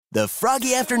The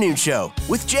Froggy Afternoon Show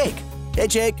with Jake. Hey,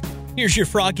 Jake. Here's your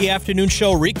Froggy Afternoon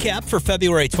Show recap for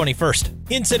February 21st.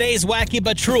 In today's Wacky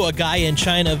But True, a guy in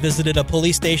China visited a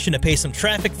police station to pay some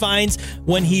traffic fines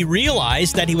when he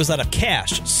realized that he was out of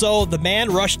cash. So the man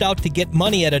rushed out to get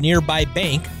money at a nearby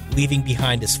bank, leaving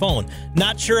behind his phone.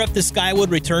 Not sure if this guy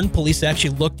would return. Police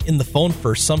actually looked in the phone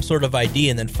for some sort of ID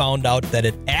and then found out that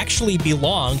it actually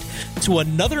belonged to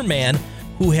another man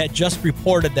who had just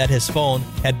reported that his phone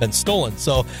had been stolen.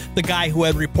 So the guy who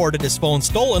had reported his phone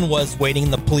stolen was waiting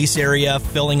in the police area,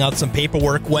 filling out some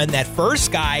paperwork when that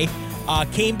first guy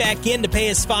came back in to pay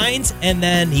his fines, and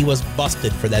then he was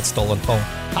busted for that stolen phone.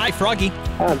 Hi, Froggy.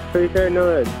 I'm pretty sure I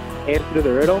know the answer to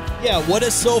the riddle. Yeah, what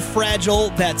is so fragile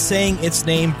that saying its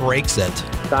name breaks it?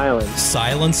 Silence.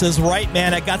 Silence is right,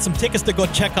 man. I got some tickets to go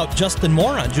check out Justin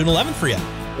Moore on June 11th for you.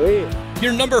 Sweet.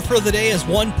 Your number for the day is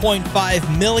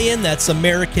 1.5 million. That's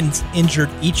Americans injured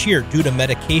each year due to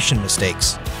medication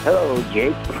mistakes. Hello,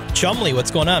 Jake. Chumley, what's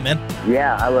going on, man?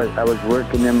 Yeah, I was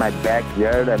working in my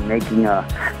backyard. I'm making a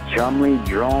Chumley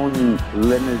drone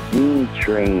limousine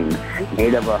train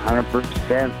made of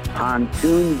 100%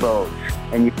 pontoon boats,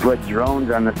 and you put drones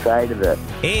on the side of it.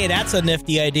 Hey, that's a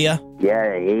nifty idea.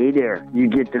 Yeah, hey there. You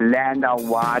get to land on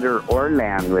water or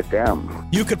land with them.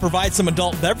 You could provide some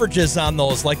adult beverages on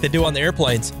those like they do on the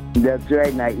airplanes. That's right,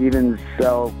 and I even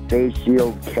sell face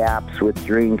shield caps with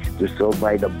drinks to sold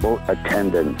by the boat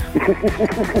attendants.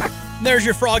 There's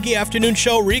your Froggy Afternoon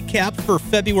Show recap for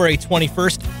February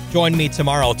 21st. Join me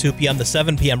tomorrow, 2 p.m. to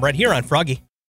 7 p.m. right here on Froggy.